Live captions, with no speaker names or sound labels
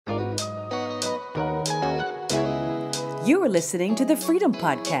You are listening to the Freedom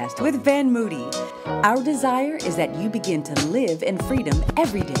Podcast with Moody. Our desire is that you begin to live in freedom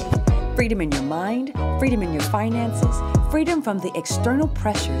every day. Freedom in your mind, freedom in your finances, freedom from the external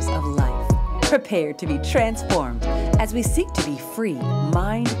pressures of life. Prepare to be transformed as we seek to be free,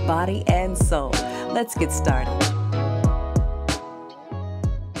 mind, body, and soul. Let's get started.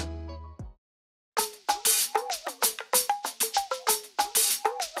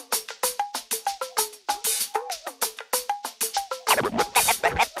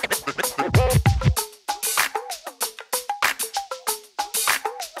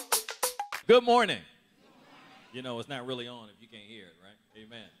 Good morning. You know, it's not really on if you can't hear it, right?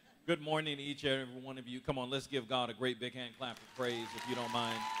 Amen. Good morning to each and every one of you. Come on, let's give God a great big hand clap of praise, if you don't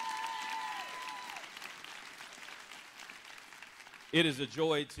mind. It is a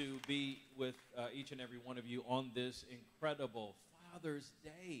joy to be with each and every one of you on this incredible Father's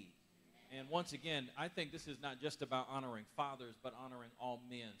Day. And once again, I think this is not just about honoring fathers, but honoring all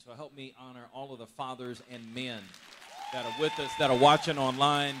men. So help me honor all of the fathers and men that are with us, that are watching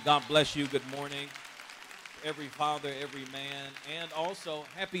online. God bless you. Good morning. Every father, every man, and also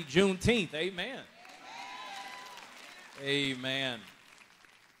happy Juneteenth. Amen. Amen.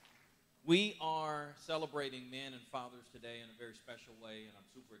 We are celebrating men and fathers today in a very special way, and I'm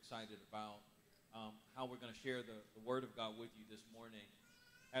super excited about how we're going to share the Word of God with you this morning.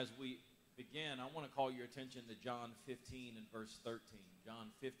 As we begin, I want to call your attention to John 15 and verse 13. John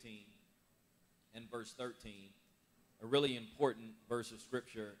 15 and verse 13. A really important verse of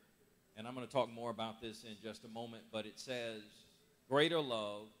Scripture, and I'm going to talk more about this in just a moment, but it says, "Greater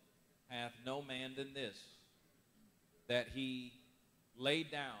love hath no man than this, that he laid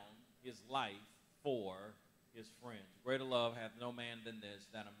down his life for his friends." Greater love hath no man than this,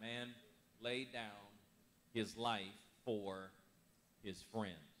 that a man laid down his life for his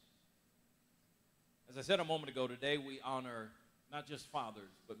friends. As I said a moment ago, today we honor not just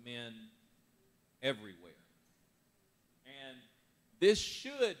fathers, but men everywhere. And this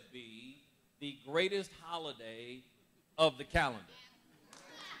should be the greatest holiday of the calendar.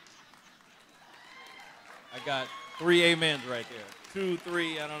 I got 3 amens right there. 2,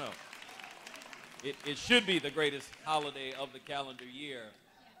 3, I don't know. It should be the greatest holiday of the calendar year.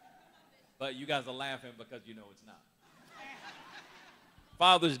 But you guys are laughing because you know it's not.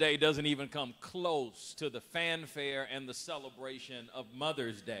 Father's Day doesn't even come close to the fanfare and the celebration of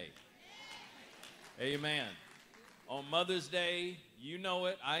Mother's Day. Amen. On Mother's Day, you know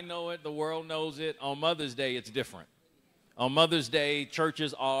it, I know it, the world knows it. On Mother's Day, it's different. On Mother's Day,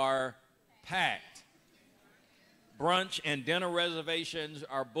 churches are packed. Brunch and dinner reservations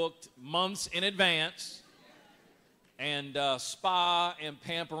are booked months in advance. And spa and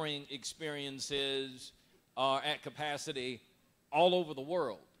pampering experiences are at capacity all over the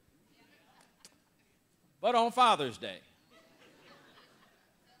world. But on Father's Day,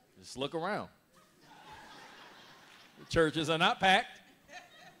 just look around. Churches are not packed.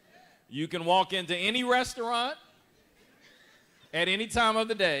 You can walk into any restaurant at any time of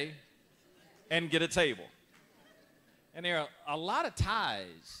the day and get a table. And there are a lot of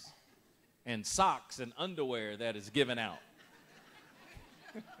ties and socks and underwear that is given out.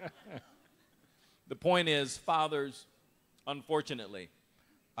 The point is, fathers, unfortunately,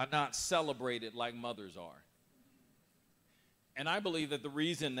 are not celebrated like mothers are. And I believe that the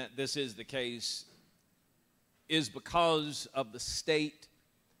reason that this is the case is because of the state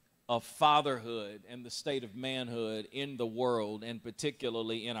of fatherhood and the state of manhood in the world, and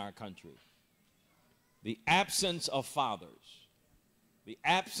particularly in our country. The absence of fathers, the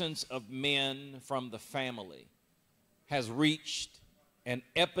absence of men from the family has reached an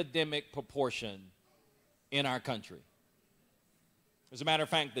epidemic proportion in our country. As a matter of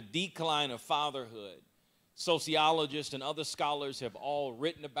fact, the decline of fatherhood, sociologists and other scholars have all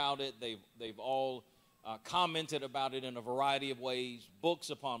written about it. They've all commented about it in a variety of ways. Books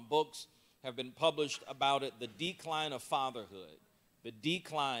upon books have been published about it. The decline of fatherhood, the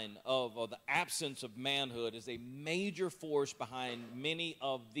decline of or the absence of manhood is a major force behind many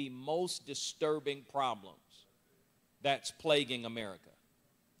of the most disturbing problems that's plaguing America.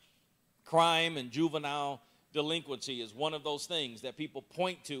 Crime and juvenile delinquency is one of those things that people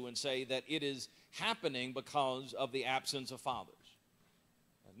point to and say that it is happening because of the absence of fathers.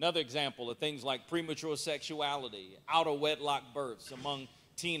 Another example of things like premature sexuality, out-of-wedlock births among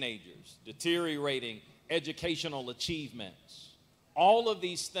teenagers, deteriorating educational achievements. All of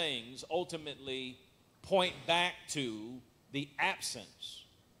these things ultimately point back to the absence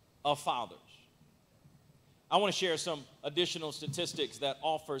of fathers. I want to share some additional statistics that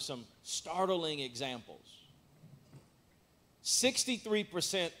offer some startling examples.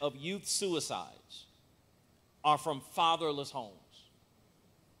 63% of youth suicides are from fatherless homes.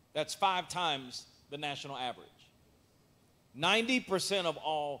 That's 5 times the national average. 90% of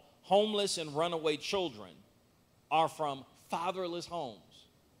all homeless and runaway children are from fatherless homes,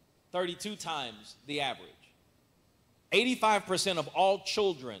 32 times the average. 85% of all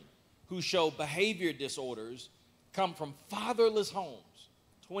children who show behavior disorders come from fatherless homes,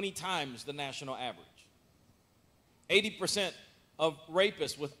 20 times the national average. 80% of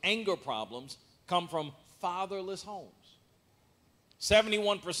rapists with anger problems come from fatherless homes.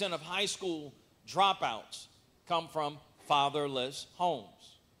 71% of high school dropouts come from fatherless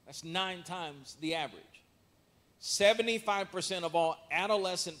homes. That's 9 times the average. 75% of all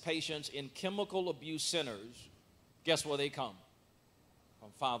adolescent patients in chemical abuse centers, guess where they come? From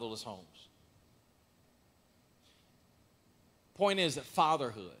fatherless homes. Point is that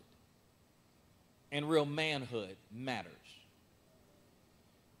fatherhood and real manhood matters.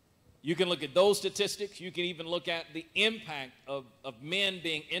 You can look at those statistics. You can even look at the impact of men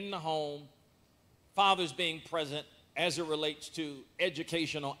being in the home, fathers being present as it relates to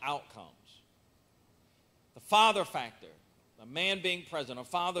educational outcomes. The father factor, a man being present, a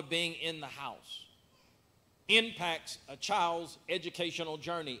father being in the house, impacts a child's educational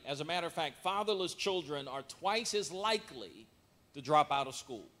journey. As a matter of fact, fatherless children are twice as likely to drop out of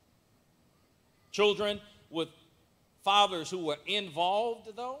school. Children with fathers who were involved,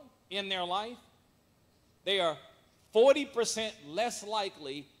 though, in their life, they are 40% less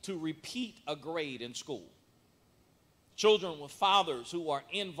likely to repeat a grade in school. Children with fathers who are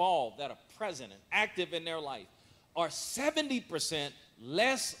involved, that are present and active in their life, are 70%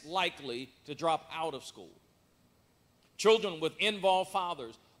 less likely to drop out of school. Children with involved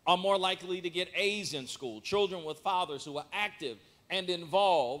fathers are more likely to get A's in school. Children with fathers who are active and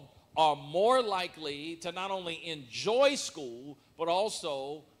involved are more likely to not only enjoy school, but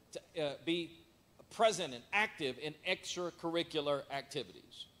also to be present and active in extracurricular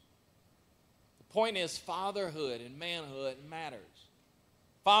activities. The point is, fatherhood and manhood matters.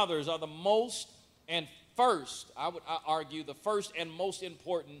 Fathers are the most and first, I would argue, the first and most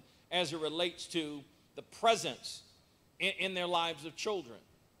important as it relates to the presence in their lives of children,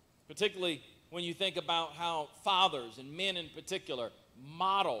 particularly when you think about how fathers and men in particular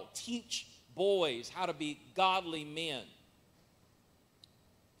model, teach boys how to be godly men.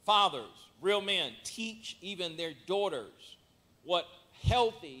 Fathers, real men, teach even their daughters what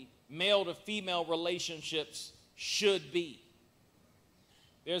healthy male to female relationships should be.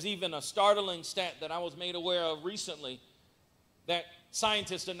 There's even a startling stat that I was made aware of recently that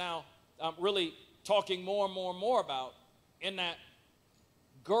scientists are now really talking more and more about, in that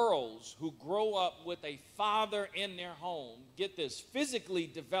girls who grow up with a father in their home, get this, physically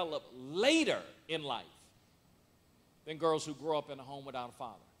develop later in life than girls who grow up in a home without a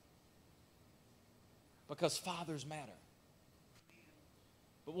father. Because fathers matter.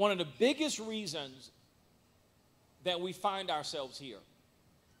 But one of the biggest reasons that we find ourselves here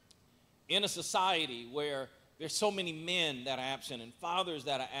in a society where there's so many men that are absent and fathers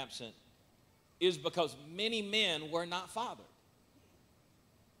that are absent is because many men were not fathered.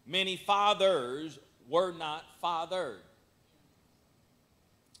 Many fathers were not fathered.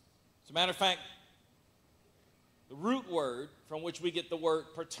 As a matter of fact, the root word from which we get the word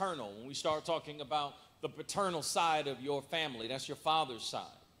paternal, when we start talking about the paternal side of your family, that's your father's side.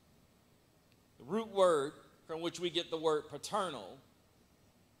 The root word from which we get the word paternal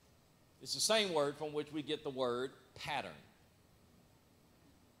is the same word from which we get the word pattern.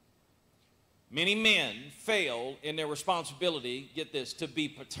 Many men fail in their responsibility, get this, to be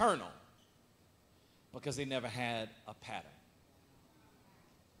paternal because they never had a pattern.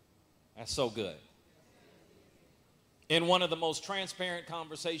 That's so good. In one of the most transparent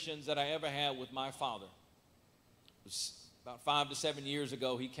conversations that I ever had with my father, it was about 5 to 7 years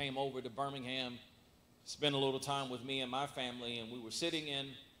ago. He came over to Birmingham, spent a little time with me and my family, and we were sitting in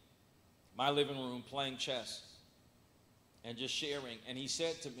my living room playing chess and just sharing. And he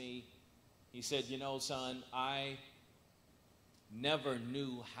said to me, he said, "You know, son, I never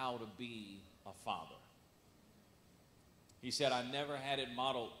knew how to be a father." He said, "I never had it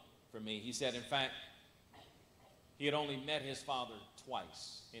modeled for me." He said, in fact, he had only met his father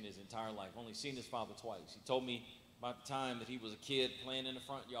twice in his entire life, only seen his father twice. He told me about the time that he was a kid playing in the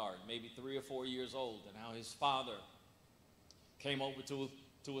front yard, maybe 3 or 4 years old, and how his father came over to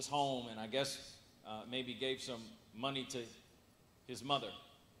his home and I guess maybe gave some money to his mother,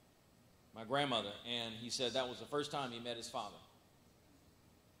 my grandmother, and he said that was the first time he met his father.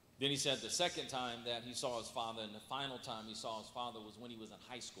 Then he said the second time that he saw his father and the final time he saw his father was when he was in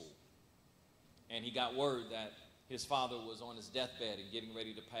high school. And he got word that his father was on his deathbed and getting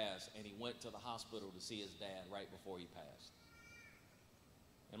ready to pass, and he went to the hospital to see his dad right before he passed.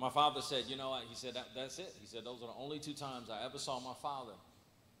 And my father said, you know, he said, that's it. He said, those are the only 2 times I ever saw my father.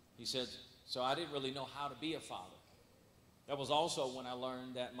 He said, so I didn't really know how to be a father. That was also when I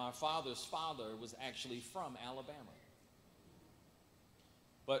learned that my father's father was actually from Alabama.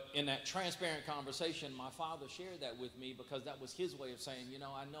 But in that transparent conversation, my father shared that with me because that was his way of saying, you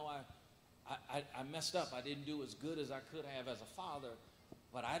know I messed up. I didn't do as good as I could have as a father,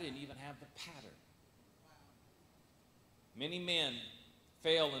 but I didn't even have the pattern. Many men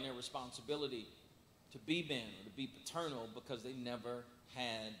fail in their responsibility to be men or to be paternal because they never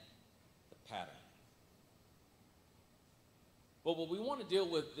had the pattern. But what we want to deal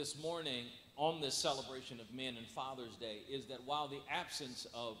with this morning on this celebration of men and Father's Day is that while the absence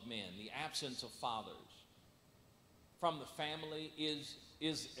of men, the absence of fathers from the family is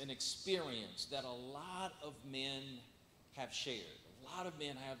an experience that a lot of men have shared. A lot of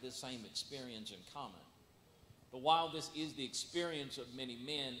men have this same experience in common. But while this is the experience of many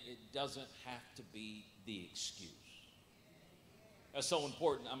men, it doesn't have to be the excuse. That's so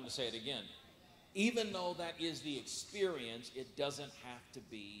important. I'm going to say it again. Even though that is the experience, it doesn't have to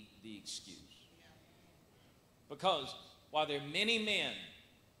be the excuse. Because while there are many men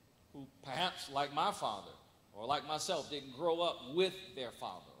who perhaps like my father or like myself didn't grow up with their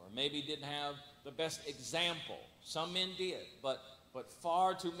father or maybe didn't have the best example, some men did, but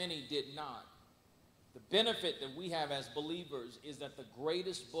far too many did not. The benefit that we have as believers is that the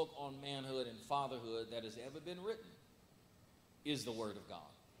greatest book on manhood and fatherhood that has ever been written is the Word of God.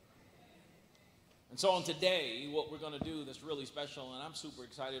 And so on today, what we're going to do that's really special, and I'm super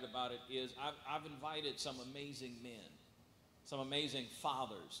excited about it, is I've invited some amazing men, some amazing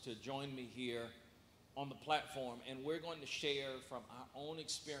fathers to join me here on the platform, and we're going to share from our own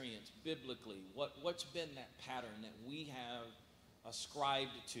experience biblically what's been that pattern that we have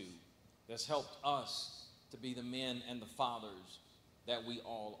ascribed to that's helped us to be the men and the fathers that we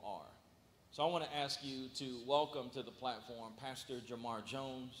all are. So I want to ask you to welcome to the platform Pastor Jamar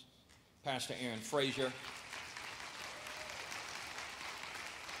Jones, Pastor Aaron Frazier,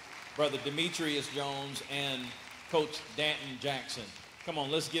 Brother Demetrius Jones, and Coach Danton Jackson. Come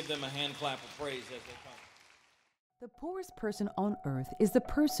on, let's give them a hand clap of praise as they come. The poorest person on earth is the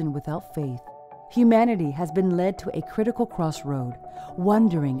person without faith. Humanity has been led to a critical crossroad,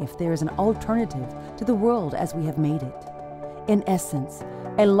 wondering if there is an alternative to the world as we have made it. In essence,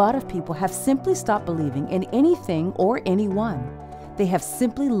 a lot of people have simply stopped believing in anything or anyone. They have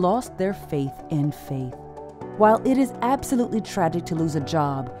simply lost their faith in faith. While it is absolutely tragic to lose a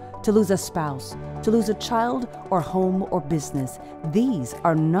job, to lose a spouse, to lose a child or home or business, these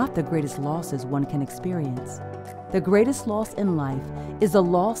are not the greatest losses one can experience. The greatest loss in life is the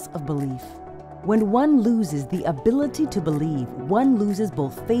loss of belief. When one loses the ability to believe, one loses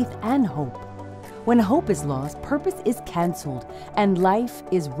both faith and hope. When hope is lost, purpose is canceled, and life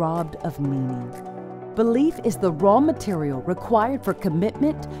is robbed of meaning. Belief is the raw material required for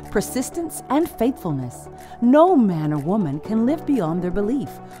commitment, persistence, and faithfulness. No man or woman can live beyond their belief,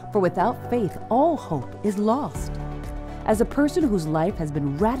 for without faith, all hope is lost. As a person whose life has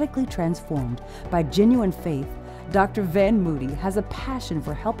been radically transformed by genuine faith, Dr. Van Moody has a passion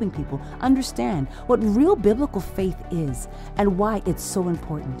for helping people understand what real biblical faith is and why it's so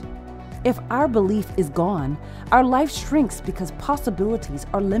important. If our belief is gone, our life shrinks because possibilities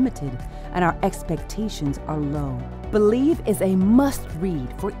are limited and our expectations are low. Believe is a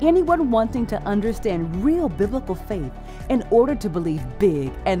must-read for anyone wanting to understand real biblical faith in order to believe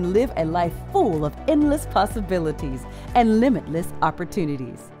big and live a life full of endless possibilities and limitless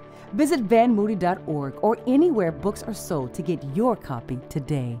opportunities. Visit vanmoody.org or anywhere books are sold to get your copy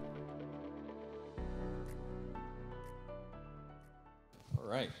today. All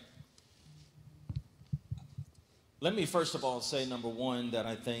right. Let me first of all say, number one, that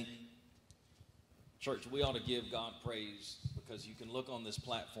I think, church, we ought to give God praise because you can look on this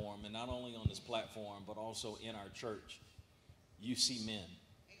platform, and not only on this platform, but also in our church, you see men,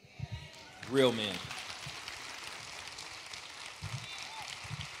 real men.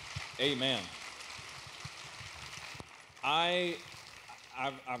 Amen. I've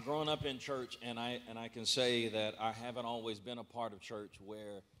grown up in church, and I can say that I haven't always been a part of church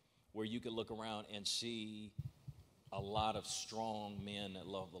where you can look around and see a lot of strong men that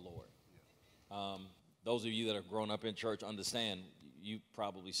love the Lord. Those of you that have grown up in church understand you've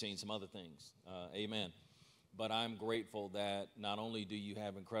probably seen some other things. Amen. But I'm grateful that not only do you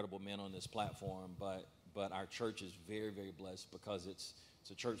have incredible men on this platform, but our church is very, very blessed because it's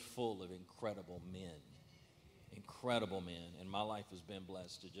a church full of incredible men. Incredible men. And my life has been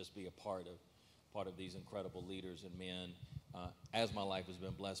blessed to just be a part part of these incredible leaders and men, as my life has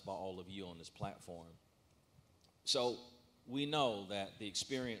been blessed by all of you on this platform. So we know that the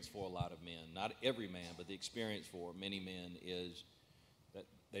experience for a lot of men, not every man, but the experience for many men is that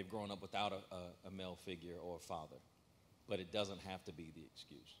they've grown up without a male figure or a father. But it doesn't have to be the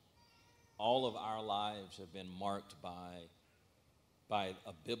excuse. All of our lives have been marked by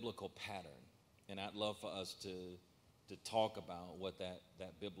a biblical pattern. And I'd love for us to talk about what that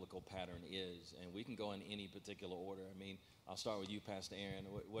biblical pattern is. And we can go in any particular order. I mean, I'll start with you, Pastor Aaron.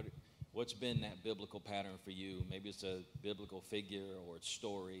 What's been that biblical pattern for you? Maybe it's a biblical figure or a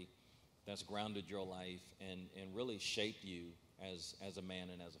story that's grounded your life and really shaped you as a man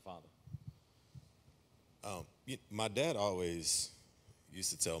and as a father. My dad always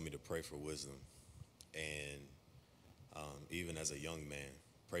used to tell me to pray for wisdom, and even as a young man,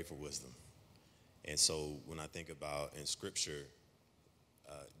 pray for wisdom. And so when I think about in Scripture,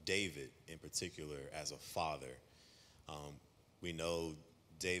 David in particular as a father, we know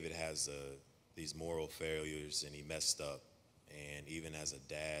David has these moral failures, and he messed up. And even as a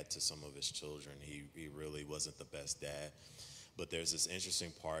dad to some of his children, he really wasn't the best dad. But there's this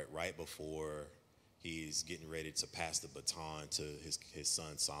interesting part right before he's getting ready to pass the baton to his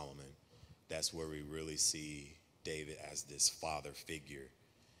son Solomon. That's where we really see David as this father figure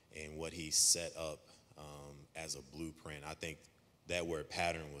and what he set up as a blueprint. I think that word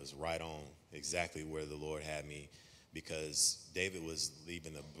pattern was right on exactly where the Lord had me, because David was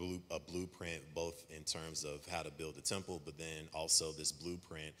leaving a blueprint both in terms of how to build the temple, but then also this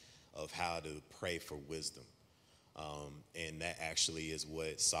blueprint of how to pray for wisdom. And that actually is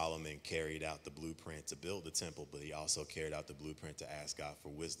what Solomon carried out the blueprint to build the temple, but he also carried out the blueprint to ask God for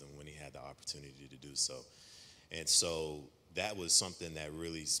wisdom when he had the opportunity to do so. And so that was something that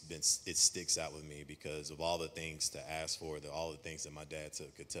really it sticks out with me, because of all the things to ask for, all the things that my dad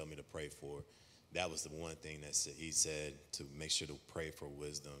could tell me to pray for. That was the one thing that he said, to make sure to pray for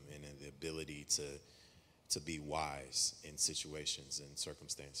wisdom and the ability to be wise in situations and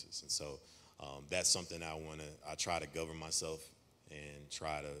circumstances. And so that's something I try to govern myself and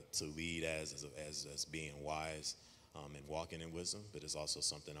try to lead as being wise and walking in wisdom, but it's also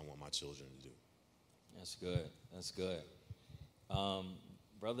something I want my children to do. That's good. That's good.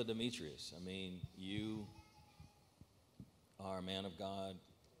 Brother Demetrius, I mean, you are a man of God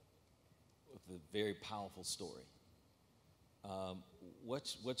with a very powerful story.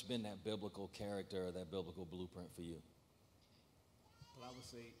 What's been that biblical character or that biblical blueprint for you? Well, I would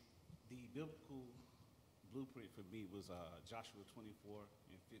say the biblical blueprint for me was Joshua 24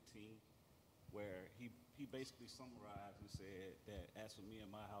 and 15, where he basically summarized and said that as for me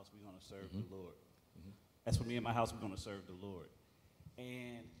and my house, we're going to serve the Lord. As for me and my house, we're going to serve the Lord.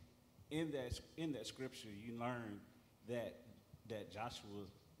 And in that scripture, you learn that Joshua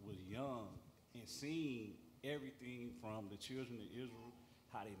was young and seeing everything from the children of Israel,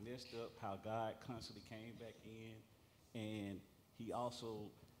 how they messed up, how God constantly came back in, and he also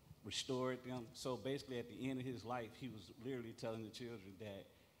restored them. So basically at the end of his life, he was literally telling the children that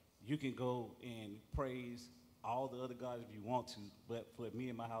you can go and praise all the other gods if you want to, but for me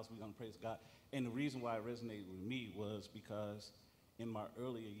and my house, we're going to praise God. And the reason why it resonated with me was because in my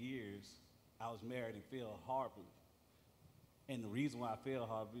earlier years, I was married and fell horribly. And the reason why I fell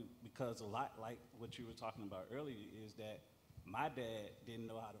horribly, because a lot like what you were talking about earlier, is that my dad didn't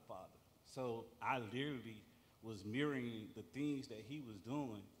know how to father. So I literally was mirroring the things that he was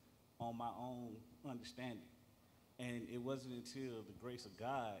doing on my own understanding. And it wasn't until the grace of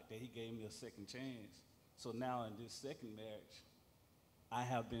God that he gave me a second chance. So now in this second marriage, I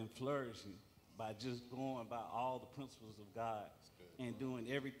have been flourishing by just going by all the principles of God and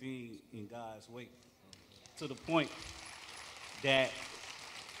doing everything in God's way, to the point that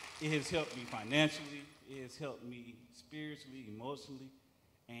it has helped me financially, it has helped me spiritually, emotionally,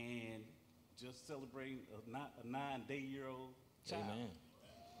 and just celebrating a 9-day-old child. Amen.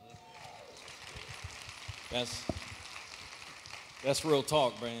 That's real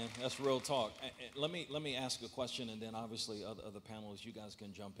talk, Brand. That's real talk. Let me ask a question, and then obviously other panelists, you guys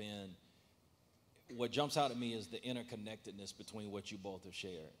can jump in. What jumps out at me is the interconnectedness between what you both have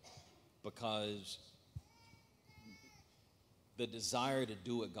shared, because the desire to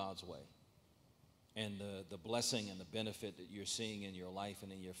do it God's way and the blessing and the benefit that you're seeing in your life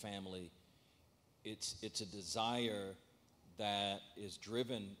and in your family, it's a desire that is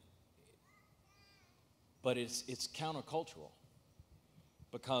driven, but it's countercultural,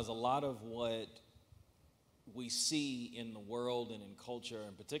 because a lot of what we see in the world and in culture,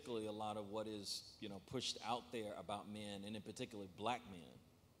 and particularly a lot of what is pushed out there about men, and in particular black men,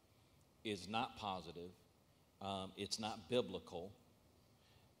 is not positive. It's not biblical.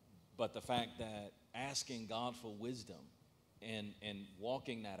 But the fact that asking God for wisdom and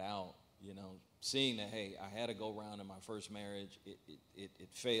walking that out, you know, seeing that, hey, I had a go round in my first marriage, it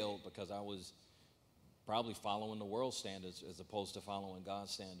failed because I was probably following the world standards as opposed to following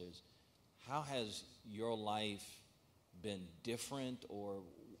God's standards. How has your life been different, or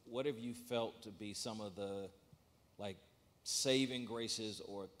what have you felt to be some of the, like, saving graces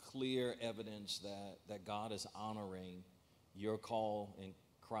or clear evidence that God is honoring your call and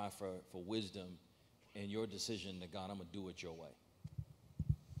cry for wisdom and your decision that, God, I'm going to do it your way?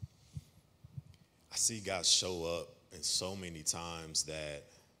 I see God show up in so many times that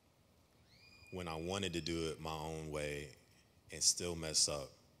when I wanted to do it my own way and still mess up,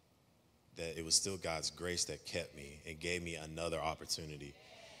 that it was still God's grace that kept me and gave me another opportunity.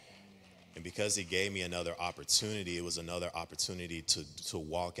 And because he gave me another opportunity, it was another opportunity to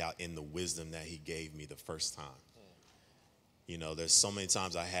walk out in the wisdom that he gave me the first time. You know, there's so many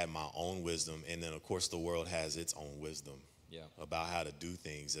times I had my own wisdom, and then, of course, the world has its own wisdom about how to do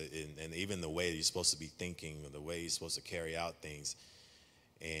things, and even the way you're supposed to be thinking, the way you're supposed to carry out things.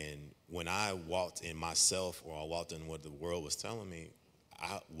 And when I walked in myself, or I walked in what the world was telling me,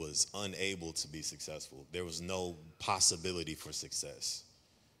 I was unable to be successful. There was no possibility for success.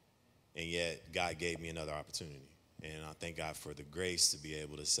 And yet, God gave me another opportunity. And I thank God for the grace to be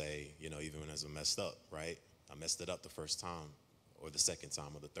able to say, you know, even as I messed up, right? I messed it up the first time, or the second time,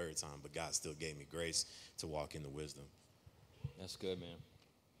 or the third time, but God still gave me grace to walk in the wisdom. That's good, man.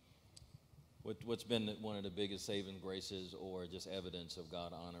 What's been one of the biggest saving graces or just evidence of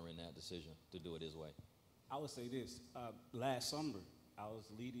God honoring that decision to do it his way? I would say this. Last summer, I was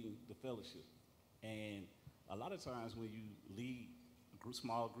leading the fellowship. And a lot of times when you lead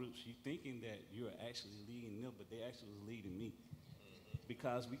small groups, you're thinking that you're actually leading them, but they actually was leading me.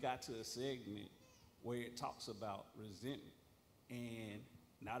 Because we got to a segment where it talks about resentment. And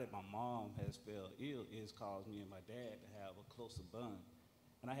now that my mom has fell ill, it's caused me and my dad to have a closer bond.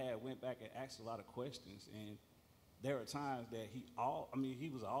 And I had went back and asked a lot of questions, and there are times that he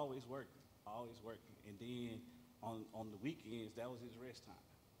was always working. And then on the weekends, that was his rest time.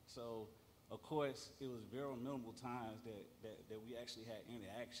 So, of course, it was very minimal times that we actually had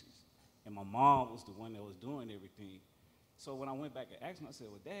interactions. And my mom was the one that was doing everything. So when I went back and asked him, I said,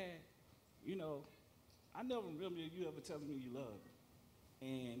 well, Dad, you know, I never remember you ever telling me you loved me.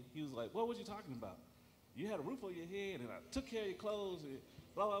 And he was like, what was you talking about? You had a roof over your head, and I took care of your clothes, and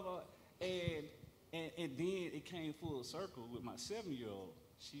blah, blah, blah. And then it came full circle with my 7-year-old.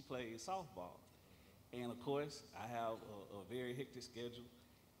 She played softball. And, of course, I have a very hectic schedule.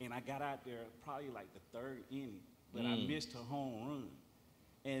 And I got out there probably like the 3rd inning, but I missed her home run.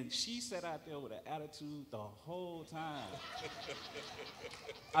 And she sat out there with an attitude the whole time.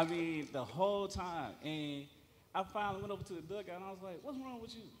 I mean, the whole time. And I finally went over to the dugout, and I was like, what's wrong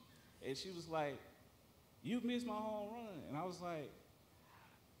with you? And she was like, you missed my home run. And I was like,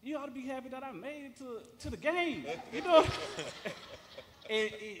 you ought to be happy that I made it to the game, you know?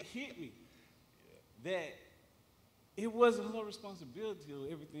 And it hit me that it wasn't her responsibility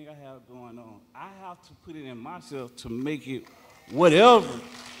of everything I have going on. I have to put it in myself to make it whatever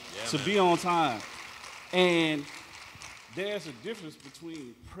to be on time. And there's a difference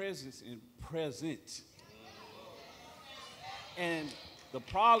between presence and present. And the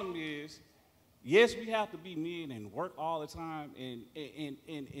problem is, yes, we have to be men and work all the time, and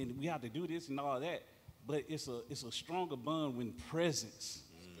we have to do this and all that, but it's a stronger bond when presence.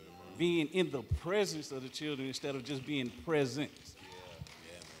 Being in the presence of the children instead of just being present.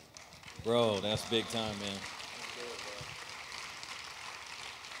 Yeah, man. Bro, that's big time, man.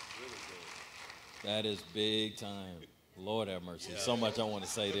 That is big time. Lord have mercy. So much I want to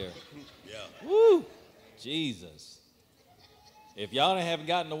say there. Yeah. Woo! Jesus. If y'all haven't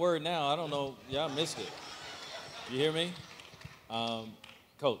gotten the word now, I don't know. Y'all missed it. You hear me?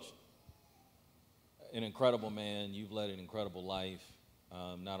 Coach, an incredible man. You've led an incredible life.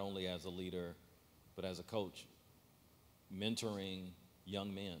 Not only as a leader, but as a coach, mentoring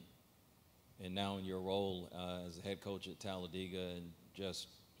young men. And now in your role as a head coach at Talladega, and just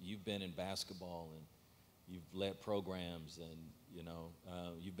you've been in basketball, and you've led programs, and you know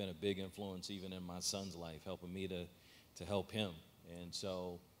you've been a big influence even in my son's life, helping me to help him. And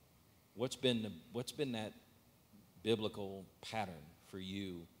so, what's been that biblical pattern for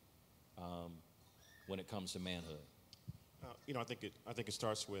you when it comes to manhood? You know, I think it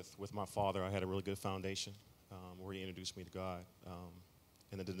starts with my father. I had a really good foundation where he introduced me to God,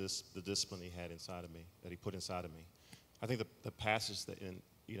 and the discipline he had inside of me, that he put inside of me. I think the passage that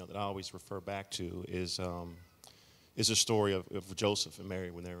I always refer back to is a story of Joseph and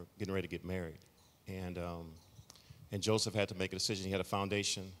Mary when they were getting ready to get married, and Joseph had to make a decision. He had a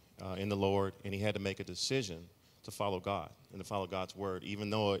foundation in the Lord, and he had to make a decision to follow God and to follow God's word, even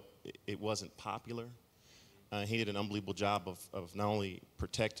though it wasn't popular. He did an unbelievable job of not only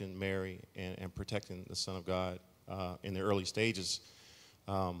protecting Mary and protecting the Son of God in the early stages,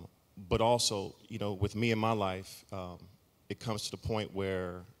 but also, with me in my life, it comes to the point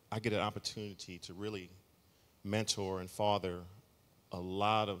where I get an opportunity to really mentor and father a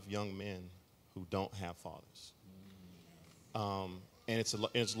lot of young men who don't have fathers. And it's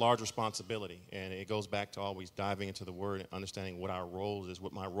a large responsibility, and it goes back to always diving into the word and understanding what our role is,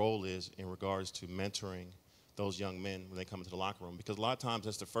 what my role is in regards to mentoring those young men when they come into the locker room. Because a lot of times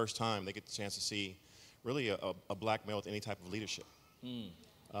that's the first time they get the chance to see really a black male with any type of leadership. And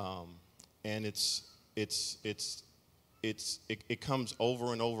it comes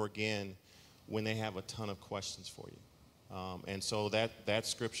over and over again when they have a ton of questions for you. And so that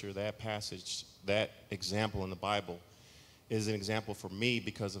scripture, that passage, that example in the Bible is an example for me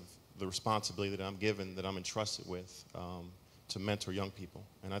because of the responsibility that I'm given, that I'm entrusted with to mentor young people.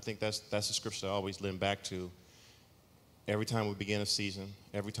 And I think that's the scripture I always lean back to every time we begin a season,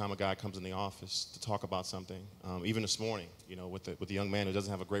 every time a guy comes in the office to talk about something. Even this morning, with the young man who doesn't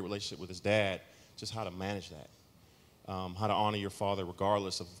have a great relationship with his dad, just how to manage that, how to honor your father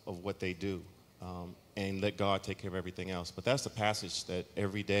regardless of what they do, and let God take care of everything else. But that's the passage that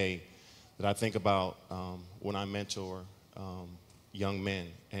every day that I think about when I mentor young men.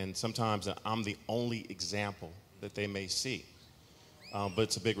 And sometimes I'm the only example that they may see, but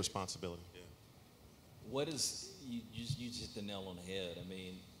it's a big responsibility. What is, you just hit the nail on the head. I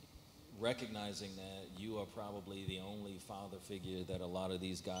mean, recognizing that you are probably the only father figure that a lot of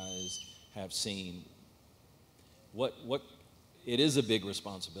these guys have seen. It is a big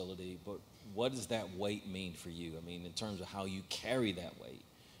responsibility, but what does that weight mean for you? I mean, in terms of how you carry that weight,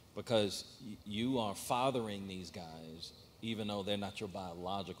 because you are fathering these guys, even though they're not your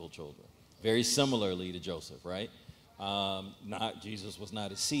biological children. Very similarly to Joseph, right? Jesus was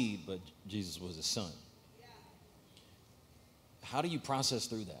not his seed, but Jesus was his son. How do you process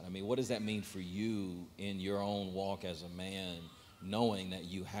through that? I mean, what does that mean for you in your own walk as a man, knowing that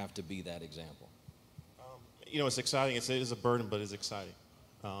you have to be that example? It's exciting. It is a burden, but it's exciting.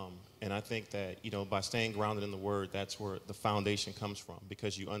 And I think that, by staying grounded in the word, that's where the foundation comes from,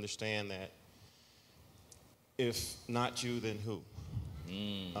 because you understand that if not you, then who?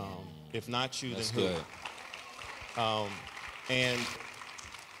 If not you, That's then who? Good. And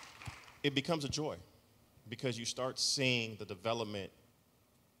it becomes a joy because you start seeing the development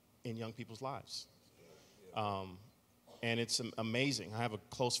in young people's lives. And it's amazing. I have a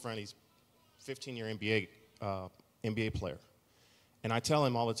close friend. He's a 15-year NBA player. And I tell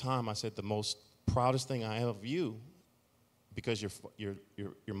him all the time, I said, the most proudest thing I have of you, because your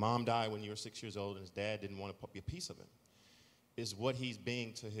mom died when you were 6 years old and his dad didn't want to be a piece of him, is what he's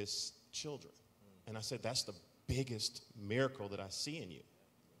being to his children. And I said, that's the biggest miracle that I see in you.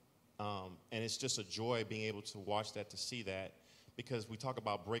 And it's just a joy being able to watch that, to see that, because we talk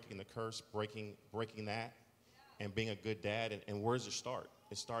about breaking the curse, breaking that, and being a good dad. And where does it start?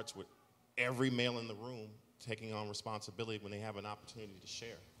 It starts with every male in the room taking on responsibility when they have an opportunity to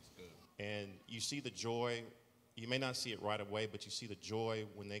share. And you see the joy. You may not see it right away, but you see the joy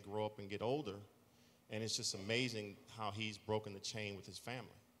when they grow up and get older. And it's just amazing how he's broken the chain with his family.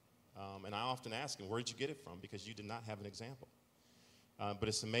 And I often ask him, where did you get it from? Because you did not have an example. But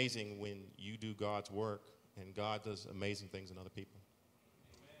it's amazing when you do God's work, and God does amazing things in other people.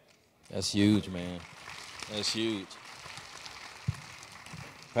 That's huge, man. That's huge.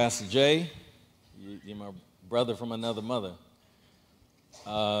 Pastor Jay, you're my brother from another mother.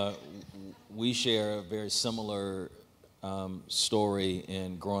 We share a very similar story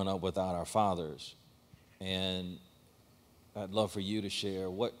in growing up without our fathers. And I'd love for you to share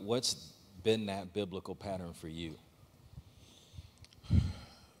what's been that biblical pattern for you.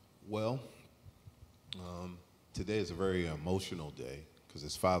 Well, today is a very emotional day because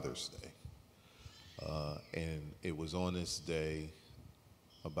it's Father's Day. And it was on this day,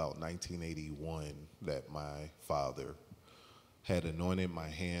 about 1981, that my father had anointed my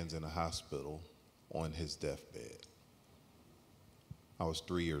hands in a hospital on his deathbed. I was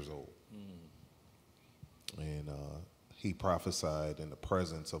 3 years old. And he prophesied in the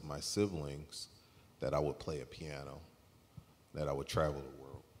presence of my siblings that I would play a piano, that I would travel the world.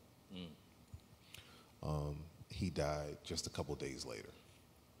 He died just a couple days later,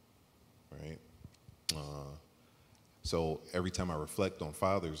 right? So every time I reflect on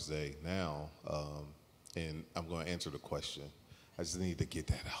Father's Day now, and I'm going to answer the question, I just need to get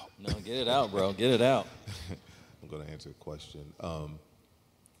that out. No, get it out, bro. Get it out. I'm going to answer the question.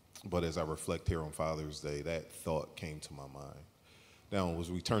 But as I reflect here on Father's Day, that thought came to my mind. Now,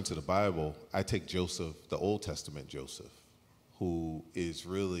 as we turn to the Bible, I take Joseph, the Old Testament Joseph, who is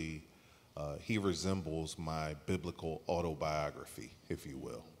really, he resembles my biblical autobiography, if you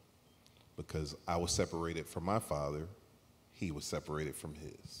will, because I was separated from my father, he was separated from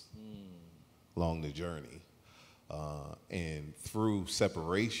his along the journey. And through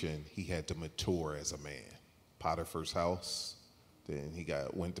separation, he had to mature as a man. Potiphar's house, then he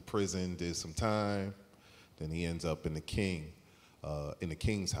went to prison, did some time, then he ends up in the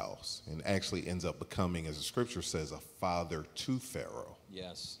king's house, and actually ends up becoming, as the scripture says, a father to Pharaoh.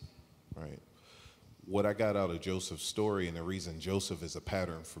 Yes. Right. What I got out of Joseph's story, and the reason Joseph is a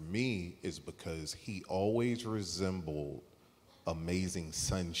pattern for me, is because he always resembled amazing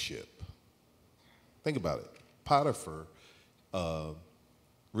sonship. Think about it. Potiphar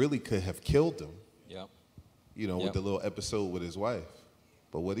really could have killed him, Yep. with the little episode with his wife.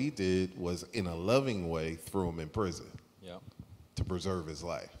 But what he did was, in a loving way, threw him in prison. Yep. To preserve his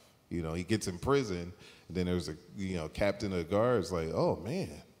life. He gets in prison, and then there's a, captain of the guards like, oh man,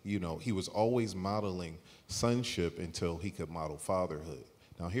 he was always modeling sonship until he could model fatherhood.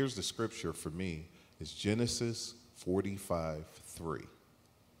 Now here's the scripture for me, it's Genesis 45:3.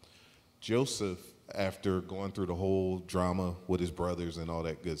 Joseph, after going through the whole drama with his brothers and all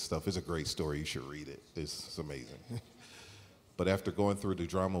that good stuff, it's a great story, you should read it, it's amazing. But after going through the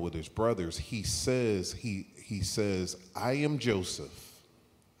drama with his brothers, he says, I am Joseph.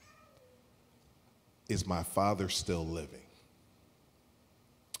 Is my father still living?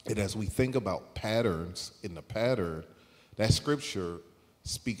 And as we think about patterns in the pattern, that scripture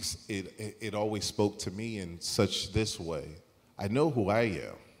speaks, it always spoke to me in this way. I know who I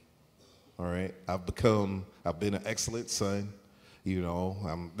am. All right. I've been an excellent son.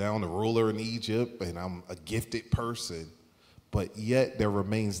 I'm now the ruler in Egypt, and I'm a gifted person. But yet there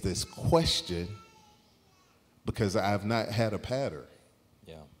remains this question, because I have not had a pattern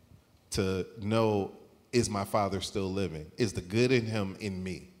to know, is my father still living? Is the good in him in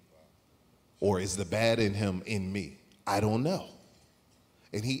me? Or is the bad in him in me? I don't know.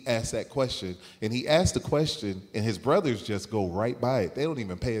 And he asked that question, and he asked the question, and his brothers just go right by it. They don't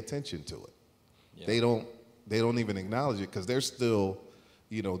even pay attention to it. Yeah. They don't even acknowledge it, because they're still,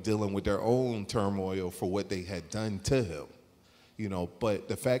 dealing with their own turmoil for what they had done to him. But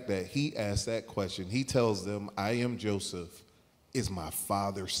the fact that he asked that question, he tells them, I am Joseph, is my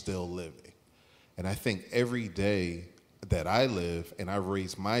father still living? And I think every day that I live and I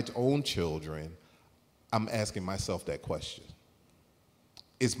raise my own children, I'm asking myself that question.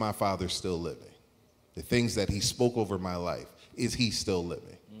 Is my father still living? The things that he spoke over my life, is he still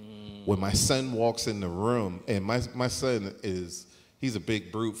living? When my son walks in the room, and my son he's a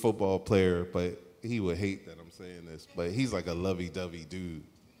big brute football player, but he would hate that I'm saying this, but he's like a lovey-dovey dude,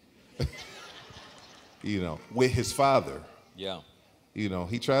 with his father. Yeah.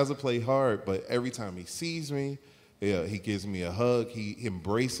 He tries to play hard, but every time he sees me, he gives me a hug, he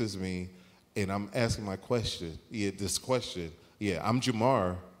embraces me, and I'm asking I'm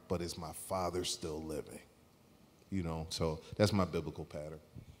Jamar, but is my father still living? So that's my biblical pattern.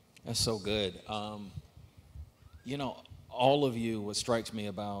 That's so good. All of you, what strikes me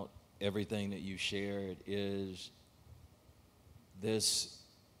about everything that you shared is this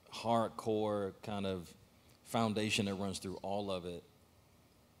hardcore kind of foundation that runs through all of it,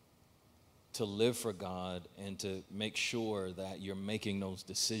 to live for God and to make sure that you're making those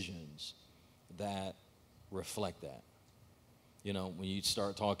decisions that reflect that. When you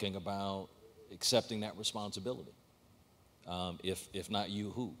start talking about accepting that responsibility, if not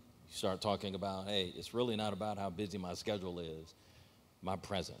you, who? You start talking about, hey, it's really not about how busy my schedule is. My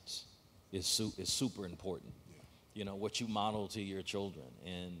presence is super important. Yeah. What you model to your children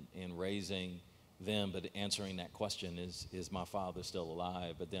in raising them, but answering that question, is my father still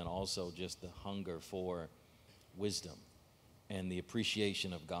alive? But then also just the hunger for wisdom and the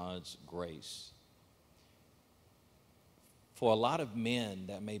appreciation of God's grace. For a lot of men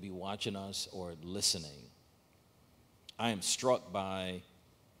that may be watching us or listening, I am struck by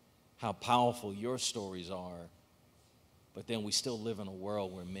how powerful your stories are, but then we still live in a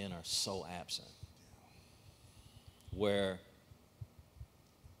world where men are so absent, where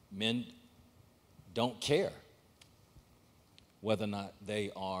men don't care whether or not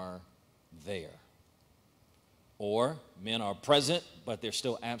they are there, or men are present, but they're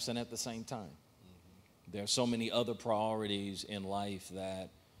still absent at the same time. There are so many other priorities in life that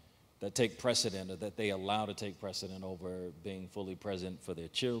take precedent, or that they allow to take precedent over being fully present for their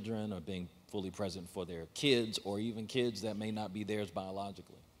children, or being fully present for their kids, or even kids that may not be theirs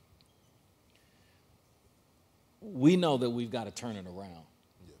biologically. We know that we've got to turn it around.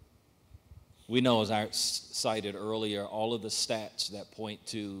 Yeah. We know, as I cited earlier, all of the stats that point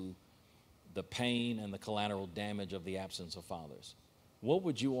to the pain and the collateral damage of the absence of fathers. What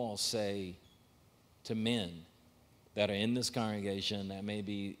would you all say to men that are in this congregation, that may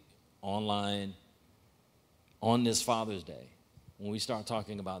be online, on this Father's Day, when we start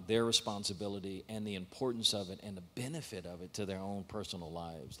talking about their responsibility and the importance of it and the benefit of it to their own personal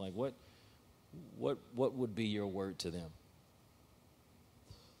lives? Like, what would be your word to them?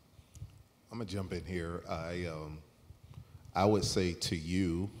 I'm gonna jump in here. I would say to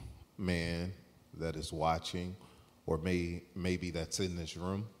you, man, that is watching, or maybe that's in this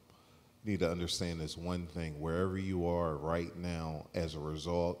room, you need to understand this one thing: wherever you are right now, as a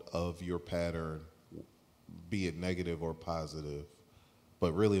result of your pattern, be it negative or positive,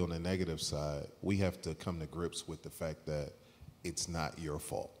 but really on the negative side, we have to come to grips with the fact that it's not your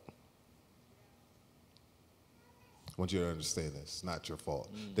fault. I want you to understand this. It's not your fault.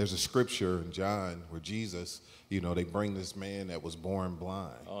 There's a scripture in John where Jesus, they bring this man that was born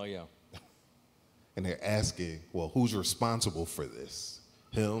blind. Oh, yeah. And they're asking, well, who's responsible for this?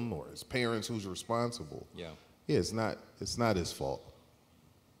 Him or his parents? Who's responsible? Yeah. Yeah, it's not his fault.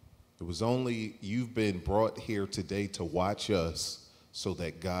 It was only, you've been brought here today to watch us so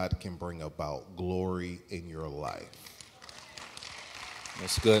that God can bring about glory in your life.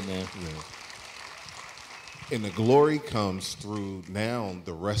 That's good, man. Yeah. And the glory comes through now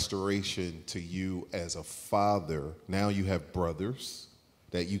the restoration to you as a father. Now you have brothers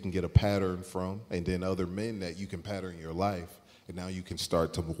that you can get a pattern from, and then other men that you can pattern your life, and now you can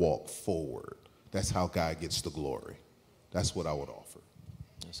start to walk forward. That's how God gets the glory. That's what I would offer.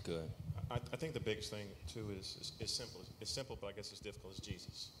 That's good. I think the biggest thing, too, is simple. It's simple, but I guess it's difficult. It's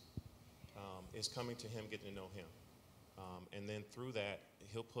Jesus. It's coming to him, getting to know him. And then through that,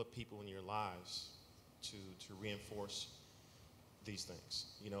 he'll put people in your lives to reinforce these things.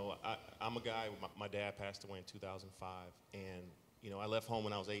 I'm a guy, my dad passed away in 2005, and, I left home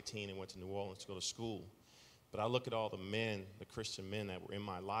when I was 18 and went to New Orleans to go to school. But I look at all the men, the Christian men that were in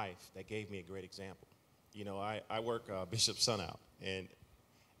my life that gave me a great example. I work Bishop's son out, and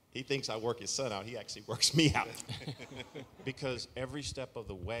he thinks I work his son out. He actually works me out. Because every step of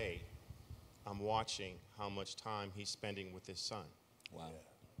the way, I'm watching how much time he's spending with his son. Wow.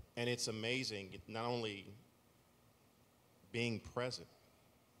 And it's amazing, not only being present,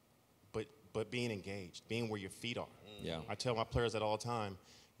 but being engaged, being where your feet are. Yeah. I tell my players that all the time,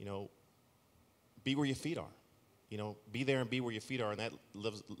 be where your feet are. Be there and be where your feet are, and that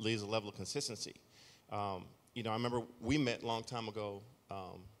leaves a level of consistency. I remember we met a long time ago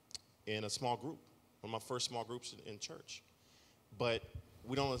in a small group, one of my first small groups in church. But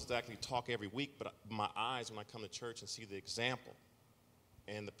we don't exactly talk every week, but my eyes when I come to church and see the example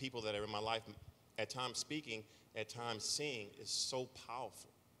and the people that are in my life, at times speaking, at times seeing, is so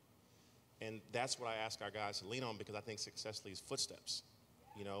powerful. And that's what I ask our guys to lean on, because I think success leaves footsteps.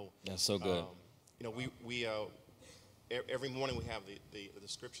 That's so good. We every morning we have the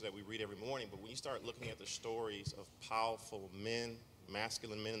scripture that we read every morning, but when you start looking at the stories of powerful men,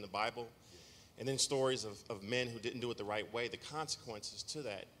 masculine men in the Bible, and then stories of men who didn't do it the right way, the consequences to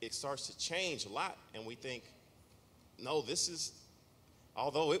that, it starts to change a lot. And we think, no,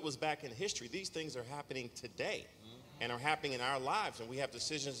 although it was back in history, these things are happening today and are happening in our lives, and we have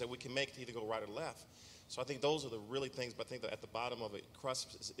decisions that we can make to either go right or left. So I think those are the really things, but I think that at the bottom of it,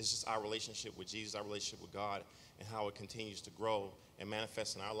 crust is just our relationship with Jesus, our relationship with God, and how it continues to grow and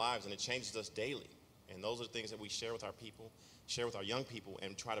manifest in our lives, and it changes us daily. And those are the things that we share with our people, share with our young people,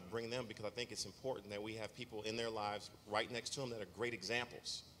 and try to bring them, because I think it's important that we have people in their lives right next to them that are great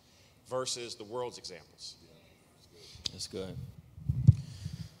examples versus the world's examples. That's good.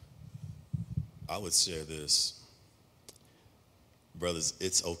 I would share this. Brothers,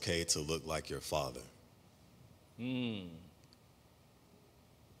 it's okay to look like your father.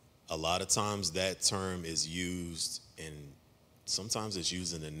 A lot of times that term is used, and sometimes it's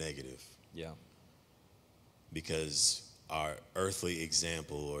used in a negative. Yeah. Because our earthly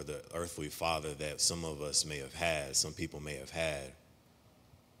example, or the earthly father that some of us may have had, some people may have had,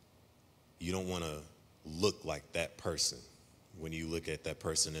 you don't want to look like that person when you look at that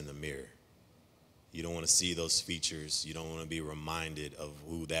person in the mirror. You don't want to see those features. You don't want to be reminded of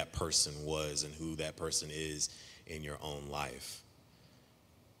who that person was and who that person is in your own life.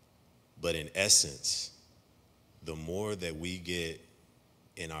 But in essence, the more that we get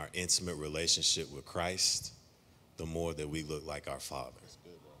in our intimate relationship with Christ, the more that we look like our Father. That's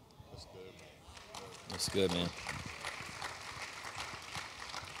good, bro. That's good, man. That's good, man.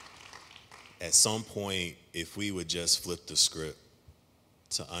 At some point, if we would just flip the script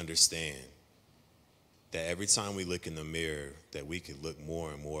to understand that every time we look in the mirror, that we could look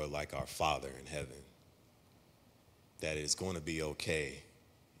more and more like our Father in heaven. That it's going to be okay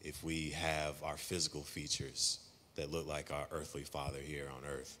if we have our physical features that look like our earthly Father here on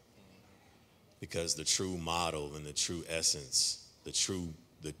earth. Because the true model and the true essence, the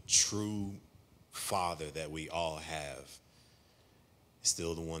true Father that we all have is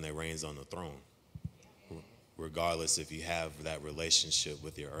still the one that reigns on the throne. Regardless if you have that relationship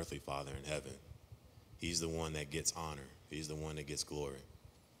with your earthly Father in heaven. He's the one that gets honor. He's the one that gets glory.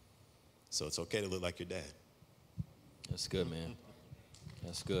 So it's okay to look like your dad. That's good, man.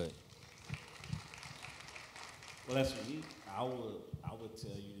 That's good. Well, that's for me. I would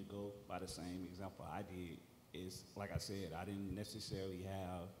tell you to go by the same example I did. Is like I said, I didn't necessarily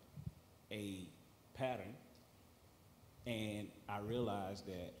have a pattern, and I realized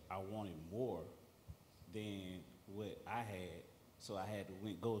that I wanted more than what I had, so I had to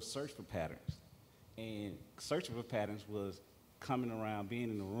go search for patterns. And searching for patterns was coming around, being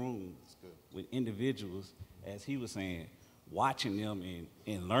in the room with individuals, as he was saying, watching them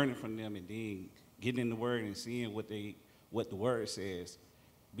and learning from them, and then getting in the Word and seeing what the Word says.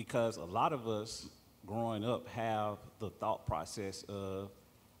 Because a lot of us growing up have the thought process of,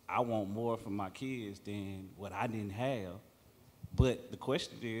 I want more for my kids than what I didn't have. But the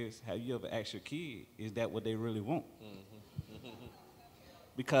question is, have you ever asked your kid, is that what they really want?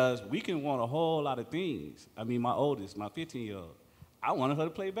 Because we can want a whole lot of things. I mean, my oldest, my 15-year-old, I wanted her to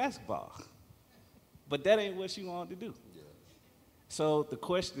play basketball. But that ain't what she wanted to do. Yeah. So the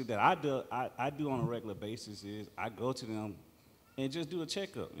question that I do on a regular basis is, I go to them and just do a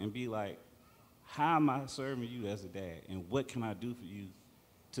checkup and be like, how am I serving you as a dad? And what can I do for you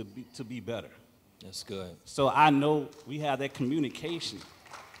to be better? That's good. So I know we have that communication,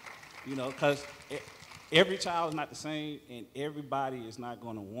 because every child is not the same, and everybody is not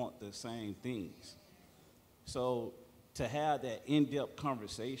going to want the same things. So to have that in-depth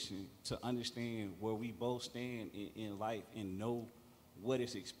conversation, to understand where we both stand in life and know what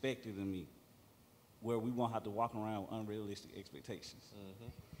is expected of me, where we won't have to walk around with unrealistic expectations. Mm-hmm.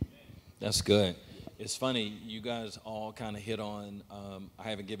 That's good. It's funny, you guys all kind of hit on, I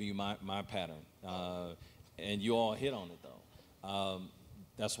haven't given you my pattern, and you all hit on it, though.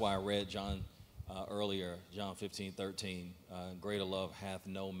 That's why I read John earlier, John 15:13, greater love hath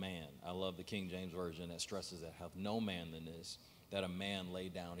no man. I love the King James Version that stresses that, hath no man than this, that a man lay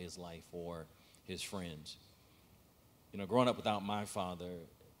down his life for his friends. Growing up without my father,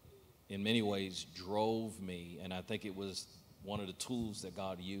 in many ways drove me, and I think it was one of the tools that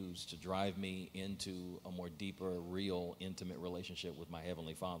God used to drive me into a more deeper, real, intimate relationship with my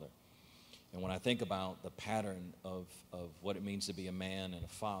Heavenly Father. And when I think about the pattern of what it means to be a man and a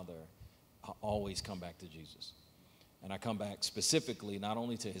father, I always come back to Jesus. And I come back specifically not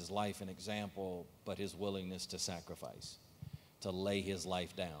only to his life and example, but his willingness to sacrifice, to lay his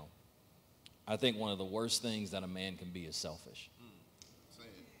life down. I think one of the worst things that a man can be is selfish. Same.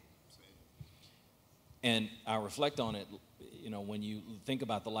 And I reflect on it, when you think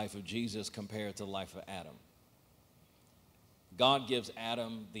about the life of Jesus compared to the life of Adam. God gives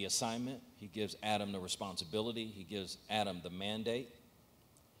Adam the assignment. He gives Adam the responsibility. He gives Adam the mandate.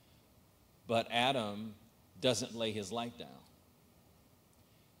 But Adam doesn't lay his life down.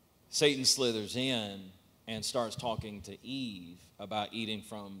 Satan slithers in and starts talking to Eve about eating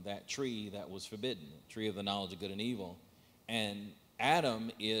from that tree that was forbidden, the tree of the knowledge of good and evil. And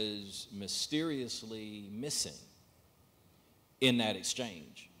Adam is mysteriously missing in that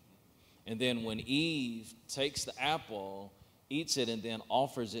exchange. And then when Eve takes the apple, eats it, and then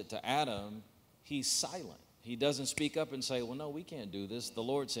offers it to Adam, he's silent. He doesn't speak up and say, well, no, we can't do this, the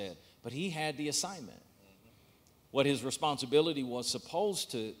Lord said. But he had the assignment. What his responsibility was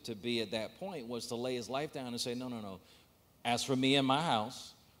supposed to be at that point was to lay his life down and say, no. As for me and my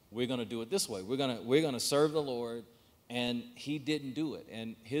house, we're going to do it this way. We're going to serve the Lord. And he didn't do it.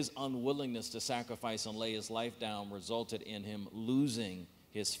 And his unwillingness to sacrifice and lay his life down resulted in him losing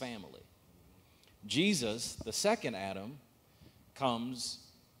his family. Jesus, the second Adam, comes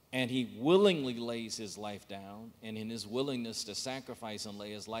and he willingly lays his life down. And in his willingness to sacrifice and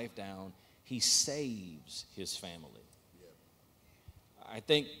lay his life down, he saves his family. Yeah. I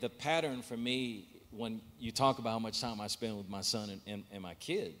think the pattern for me, when you talk about how much time I spend with my son and my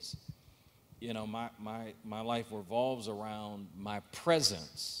kids, my life revolves around my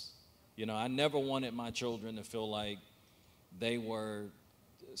presence. I never wanted my children to feel like they were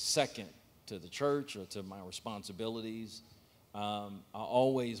second to the church or to my responsibilities. I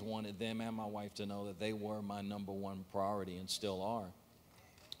always wanted them and my wife to know that they were my number one priority and still are.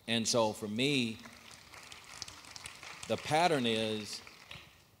 And so for me, the pattern is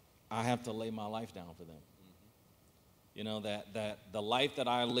I have to lay my life down for them. You know, that the life that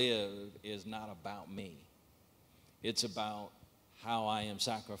I live is not about me. It's about how I am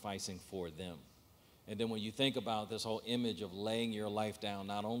sacrificing for them. And then when you think about this whole image of laying your life down,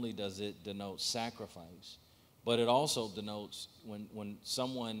 not only does it denote sacrifice, but it also denotes when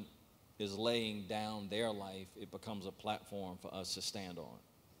someone is laying down their life, it becomes a platform for us to stand on.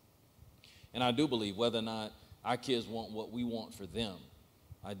 And I do believe whether or not our kids want what we want for them,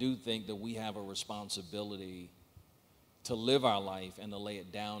 I do think that we have a responsibility to live our life and to lay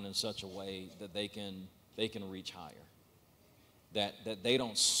it down in such a way that they can reach higher. That they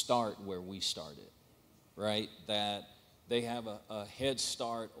don't start where we started, right? That they have a head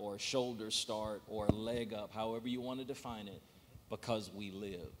start or a shoulder start or a leg up, however you want to define it, because we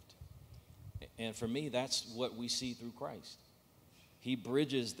lived. And for me, that's what we see through Christ. He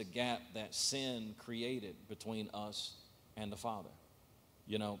bridges the gap that sin created between us and the Father.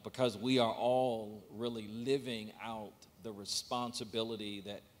 You know, because we are all really living out the responsibility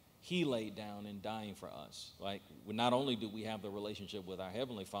that he laid down in dying for us. Like, not only do we have the relationship with our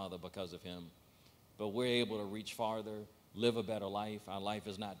Heavenly Father because of him, but we're able to reach farther, live a better life. Our life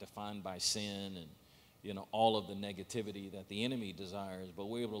is not defined by sin and, you know, all of the negativity that the enemy desires, but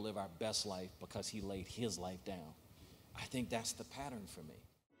we're able to live our best life because he laid his life down. I think that's the pattern for me.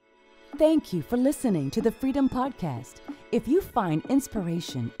 Thank you for listening to the Freedom Podcast. If you find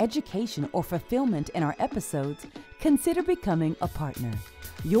inspiration, education, or fulfillment in our episodes, consider becoming a partner.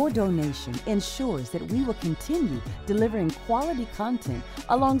 Your donation ensures that we will continue delivering quality content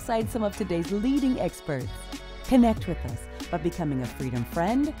alongside some of today's leading experts. Connect with us by becoming a Freedom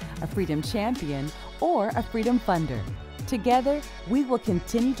Friend, a Freedom Champion, or a Freedom Funder. Together, we will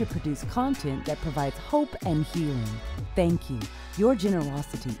continue to produce content that provides hope and healing. Thank you. Your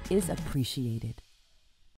generosity is appreciated.